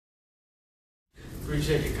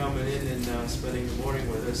Appreciate you coming in and spending the morning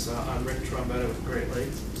with us. I'm Rick Trombetta with Great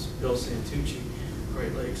Lakes. It's Bill Santucci,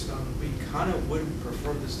 Great Lakes. We kind of would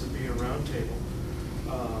prefer this to be a roundtable.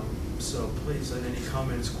 So please, any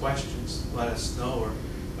comments, questions, let us know.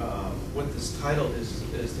 Or what this title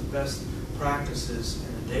is the best practices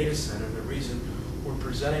in a data center. And the reason we're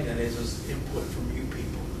presenting that is input from you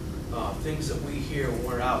people. Things that we hear when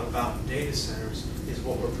we're out about data centers is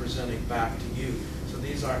what we're presenting back to you. So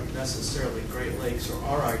these aren't necessarily Great Lakes or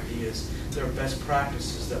our ideas. They're best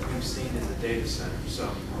practices that we've seen in the data center. So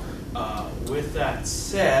with that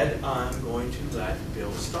said, I'm going to let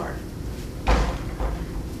Bill start.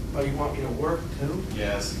 Oh, you want me to work too?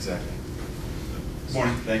 Yes, exactly. Good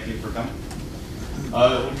morning. Thank you for coming.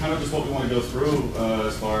 Kind of just what we want to go through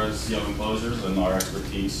as far as enclosures and our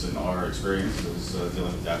expertise and our experiences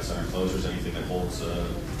dealing with data center enclosures, anything that holds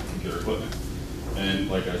computer equipment.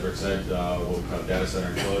 And like as Rick said, what we call data center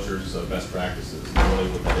enclosures, best practices. And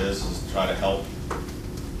really what that is to try to help.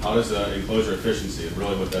 How does enclosure efficiency, and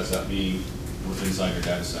really what does that mean inside your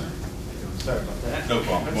data center? Sorry about that. No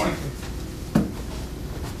problem. Good morning.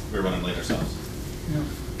 We're running late ourselves. Yeah.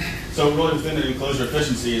 So really within the enclosure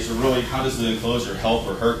efficiency is really how does the enclosure help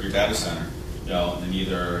or hurt your data center? In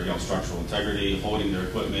either structural integrity, holding their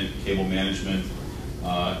equipment, cable management,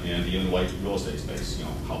 and even the white real estate space.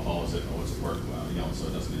 How tall is it, or what's it work? So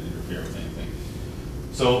it doesn't interfere with anything.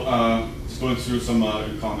 So just going through some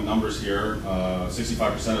common numbers here.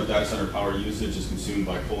 65% of data center power usage is consumed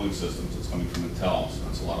by cooling systems. It's coming from Intel, so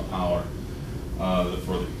that's a lot of power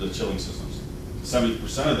for the chilling systems.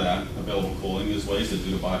 70% of that available cooling is wasted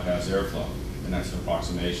due to bypass airflow, and that's an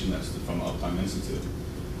approximation. That's from the Uptime Institute.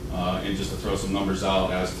 And just to throw some numbers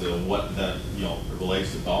out as to what that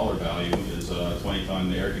relates to dollar value is a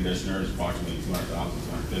 20-ton air conditioner is approximately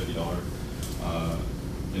 $200,000 to $250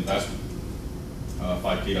 investment. 5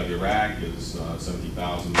 kW rack is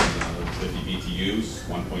 17,050 BTUs,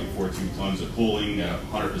 1.42 tons of cooling at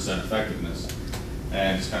 100% effectiveness.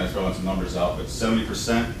 And just kind of throwing some numbers out, but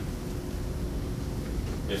 70%.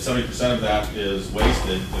 If 70% of that is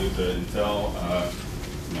wasted due to Intel,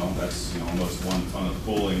 that's almost 1 ton of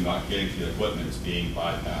cooling not getting to the equipment. It's being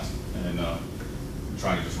bypassed, and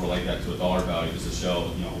trying to just relate that to a dollar value just to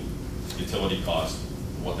show utility cost,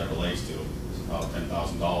 what that relates to. It's about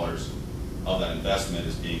 $10,000 of that investment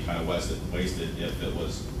is being kind of wasted if it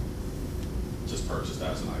was just purchased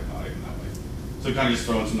as an item that way. So kind of just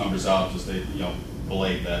throwing some numbers out, just to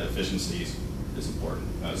relate that efficiency is important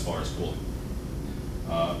as far as cooling.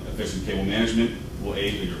 Efficient cable management will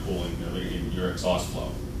aid with your cooling, your exhaust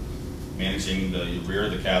flow. Managing the rear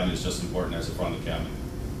of the cabinet is just as important as the front of the cabinet.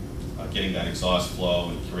 Getting that exhaust flow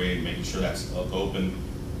and making sure that's open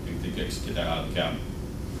and to get that out of the cabinet.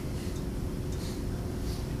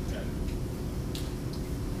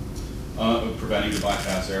 Okay. Preventing the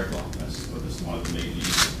bypass airflow. That's one of the main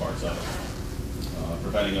easiest parts of it.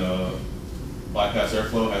 Preventing a bypass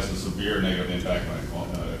airflow has a severe negative impact on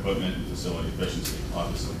equipment and facility efficiency,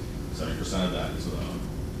 obviously. 70% of that is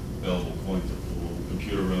available cooling to the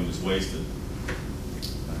computer room is wasted.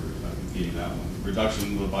 Repeating that one.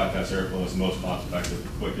 Reduction with bypass airflow is the most cost-effective,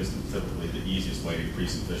 quickest, and typically the easiest way to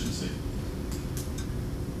increase efficiency.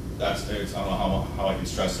 I don't know how I can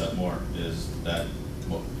stress that more, is that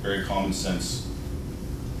very common sense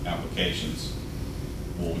applications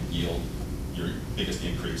will yield your biggest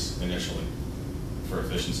increase initially for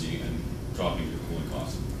efficiency and dropping your cooling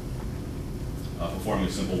costs. Performing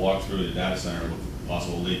a simple walkthrough of the data center with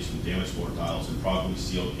possible leaks from damaged floor tiles and properly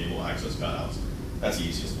sealed cable access cutouts. That's the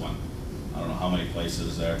easiest one. I don't know how many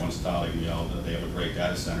places everyone's telling that they have a great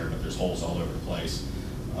data center, but there's holes all over the place.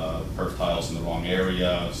 Perf tiles in the wrong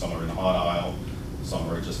area, some are in the hot aisle, some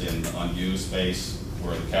are just in unused space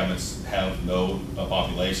where the cabinets have no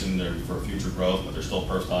population. They're for future growth, but there's still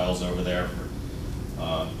perf tiles over there.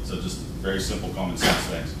 So just very simple common sense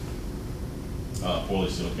things. Poorly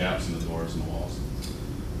sealed gaps in the doors and the walls.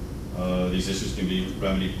 These issues can be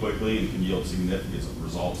remedied quickly and can yield significant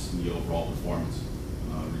results in the overall performance,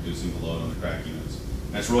 reducing the load on the crack units.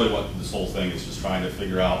 And that's really what this whole thing is, just trying to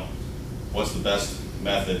figure out what's the best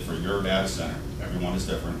method for your data center. Everyone is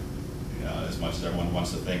different. As much as everyone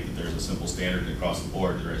wants to think that there's a simple standard across the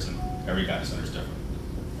board, there isn't. Every data center is different.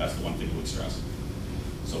 That's the one thing we would stress.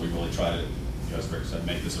 So we really try to, as Rick said,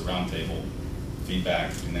 make this a roundtable.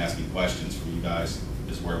 Feedback and asking questions from you guys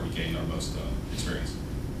is where we gain our most experience.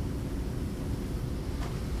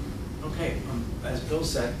 Okay, as Bill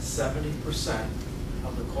said, 70%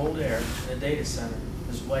 of the cold air in the data center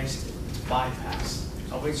is wasted. It's bypassed.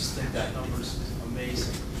 I always just think that number is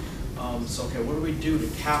amazing. So, okay, what do we do to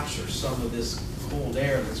capture some of this cold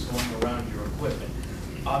air that's going around your equipment?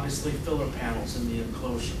 obviously filler panels in the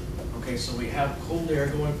enclosure. Okay, so we have cold air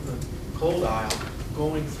going from the cold aisle,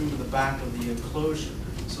 going through the back of the enclosure.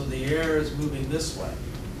 So the air is moving this way.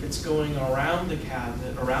 It's going around the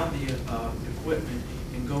cabinet, around the equipment,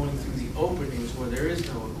 and going through the openings where there is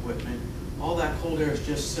no equipment. All that cold air is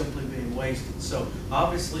just simply being wasted. So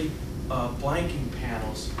obviously, blanking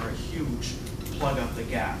panels are huge to plug up the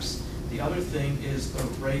gaps. The other thing is the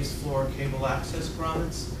raised floor cable access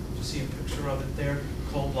grommets. You see a picture of it there,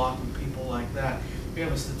 cold blocking people like that. We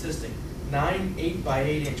have a statistic, 9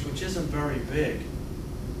 8x8 inch, which isn't very big,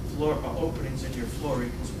 floor openings in your floor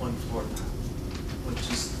equals 1 floor tile, which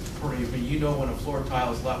is pretty, I mean, you know when a floor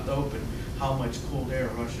tile is left open, how much cold air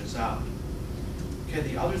rushes out. Okay,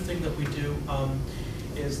 the other thing that we do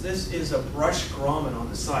is this is a brush grommet on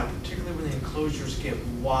the side, particularly when the enclosures get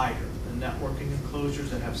wider. The networking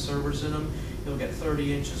enclosures that have servers in them, you'll get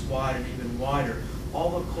 30 inches wide and even wider.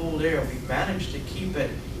 All the cold air, we've managed to keep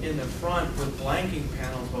it in the front with blanking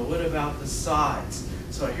panels, but what about the sides?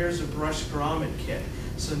 So here's a brush grommet kit.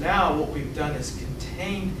 So now what we've done is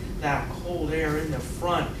contained that cold air in the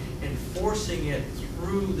front and forcing it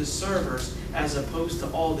through the servers as opposed to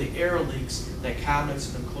all the air leaks that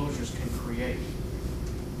cabinets and enclosures can create.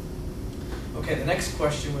 Okay, the next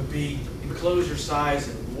question would be enclosure size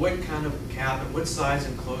and what kind of cabinet, what size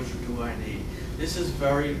enclosure do I need? This is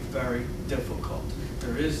very, very difficult.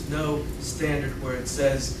 There is no standard where it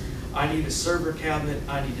says, I need a server cabinet,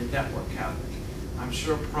 I need a network cabinet. I'm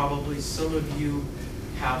sure probably some of you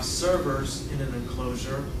have servers in an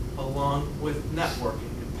enclosure along with networking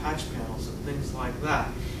and patch panels and things like that.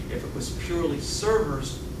 If it was purely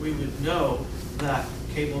servers, we would know that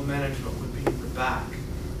cable management would be in the back.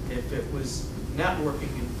 If it was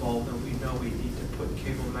networking involved, then we know we need to put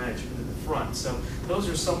cable management in the front. So those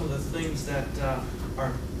are some of the things that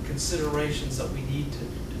are considerations that we need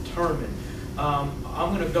to determine.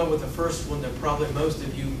 I'm going to go with the first one that probably most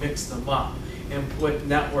of you mix them up and put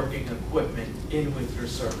networking equipment in with your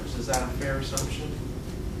servers. Is that a fair assumption?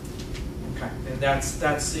 Okay, and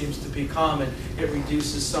that seems to be common. It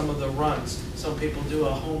reduces some of the runs. Some people do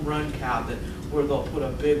a home run cabinet where they'll put a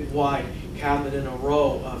big wide cabinet in a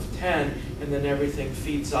row of 10 and then everything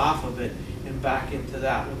feeds off of it and back into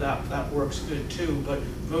that. Well, that works good too, but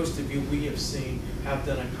most of you we have seen have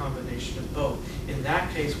done a combination of both. In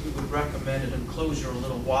that case, we would recommend an enclosure a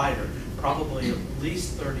little wider, probably at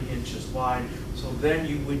least 30 inches wide, so then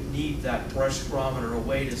you would need that brush grommet or a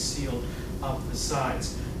way to seal up the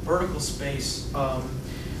sides. Vertical space,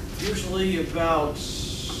 usually about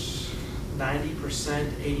 90%,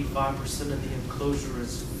 85% of the enclosure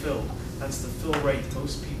is filled. That's the fill rate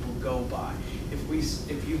most people go by.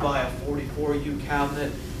 If you buy a 44U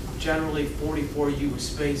cabinet, generally 44U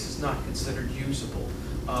space is not considered usable.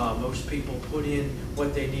 Most people put in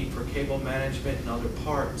what they need for cable management and other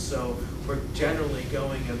parts, so we're generally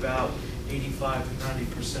going about 85 to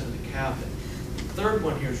 90% of the cabinet. The third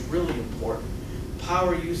one here is really important.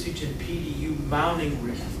 Power usage and PDU mounting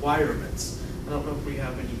requirements. I don't know if we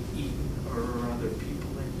have any Eaton or other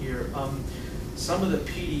people in here. Some of the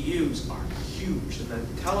PDUs are huge, and the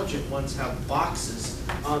intelligent ones have boxes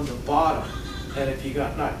on the bottom. And if you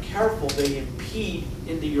got not careful, they impede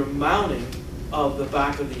into your mounting of the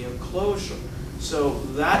back of the enclosure. So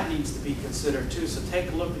that needs to be considered too. So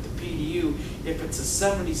take a look at the PDU. If it's a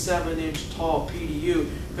 77-inch tall PDU, you're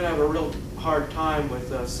going to have a real hard time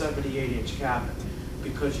with a 78-inch cabinet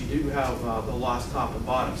because you do have the lost top and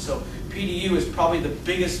bottom. So PDU is probably the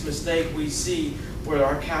biggest mistake we see where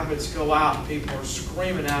our cabinets go out and people are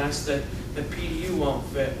screaming at us that the PDU won't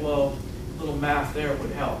fit. Well, a little math there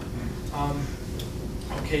would help.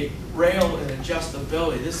 Okay, rail and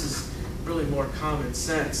adjustability. This is really more common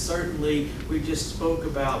sense. Certainly, we just spoke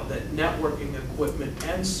about that networking equipment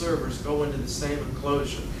and servers go into the same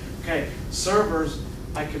enclosure. Okay, servers,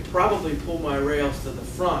 I could probably pull my rails to the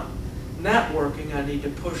front. Networking, I need to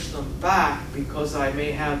push them back because I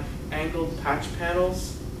may have angled patch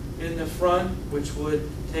panels in the front, which would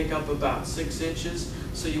take up about 6 inches.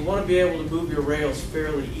 So you want to be able to move your rails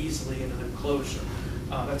fairly easily in an enclosure.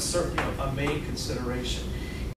 That's certainly a main consideration.